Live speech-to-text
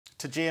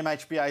to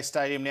GMHBA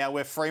Stadium now,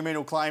 where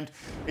Fremantle claimed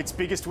its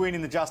biggest win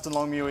in the Justin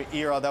Longmuir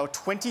era. They were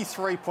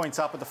 23 points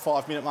up at the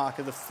 5-minute mark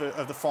of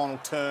the final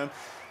term.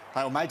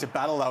 They were made to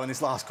battle, though, in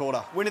this last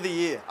quarter. Win of the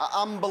year.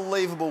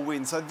 Unbelievable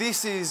win. So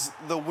this is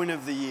the win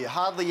of the year.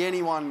 Hardly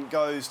anyone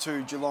goes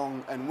to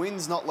Geelong and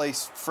wins, not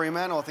least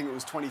Fremantle. I think it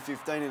was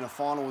 2015 in a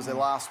final was their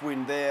last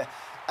win there.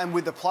 And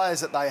with the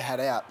players that they had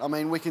out, I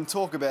mean, we can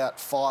talk about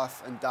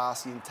Fife and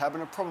Darcy and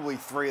Taberner, probably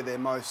three of their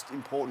most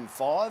important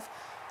five,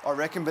 I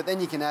reckon. But then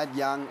you can add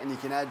Young and you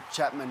can add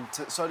Chapman.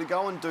 So to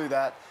go and do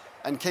that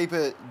and keep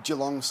a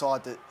Geelong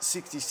side to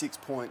 66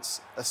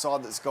 points, a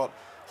side that's got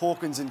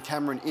Hawkins and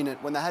Cameron in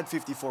it when they had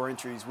 54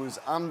 entries was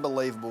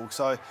unbelievable.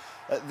 So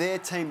their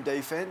team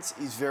defence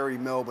is very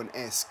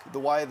Melbourne-esque. The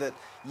way that,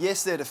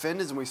 yes, they're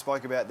defenders, and we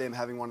spoke about them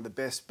having one of the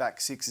best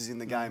back sixes in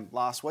the game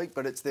last week,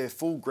 but it's their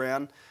full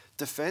ground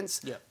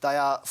defence. Yep. They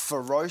are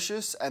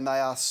ferocious and they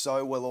are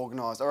so well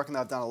organised. I reckon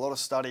they've done a lot of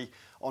study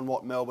on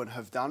what Melbourne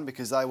have done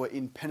because they were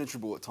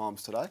impenetrable at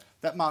times today.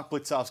 That Mark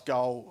Blicavs's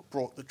goal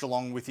brought the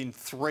Geelong within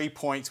 3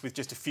 points with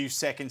just a few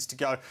seconds to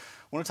go. I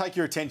want to take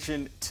your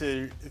attention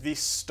to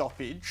this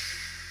stoppage.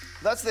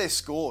 That's their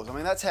scores. I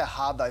mean, that's how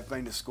hard they've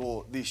been to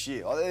score this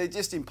year. They're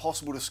just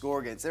impossible to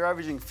score against. They're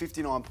averaging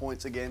 59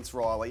 points against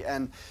Riley.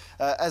 And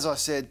as I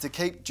said, to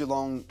keep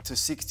Geelong to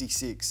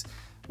 66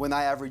 when they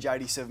average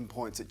 87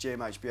 points at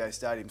GMHBA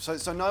Stadium.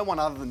 So no one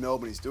other than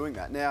Melbourne is doing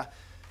that. Now,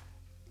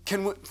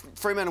 can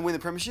Fremantle win the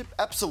premiership?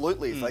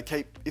 Absolutely,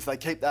 if they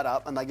keep that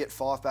up and they get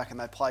Fife back and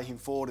they play him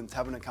forward and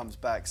Taberner comes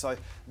back. So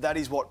that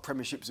is what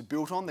premierships are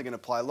built on. They're going to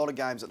play a lot of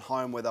games at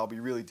home where they'll be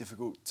really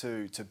difficult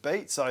to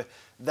beat. So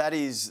that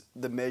is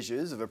the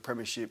measures of a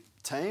premiership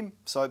team.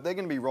 So they're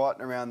going to be right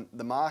around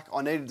the mark.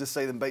 I needed to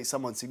see them beat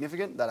someone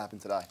significant. That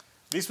happened today.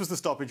 This was the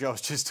stoppage I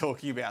was just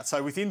talking about.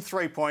 So within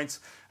 3 points,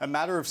 a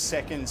matter of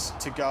seconds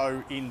to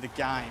go in the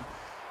game.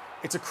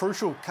 It's a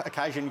crucial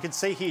occasion. You can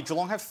see here,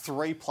 Geelong have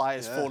 3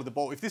 players forward of the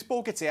ball. If this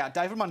ball gets out,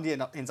 David Mundy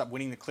ends up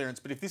winning the clearance,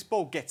 but if this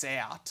ball gets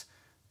out,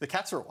 the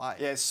Cats are away.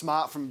 Yeah,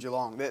 smart from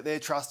Geelong. They're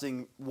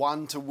trusting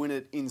one to win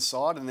it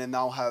inside and then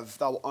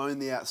they'll own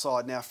the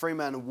outside. Now,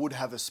 Fremantle would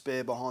have a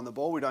spare behind the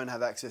ball. We don't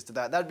have access to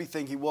that. They'd be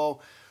thinking,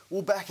 well,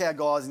 we'll back our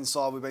guys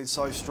inside. We've been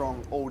so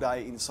strong all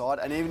day inside.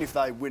 And even if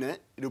they win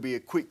it, it'll be a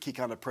quick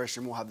kick under pressure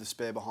and we'll have the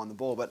spare behind the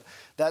ball. But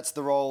that's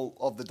the roll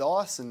of the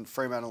dice and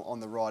Fremantle on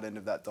the right end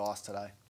of that dice today.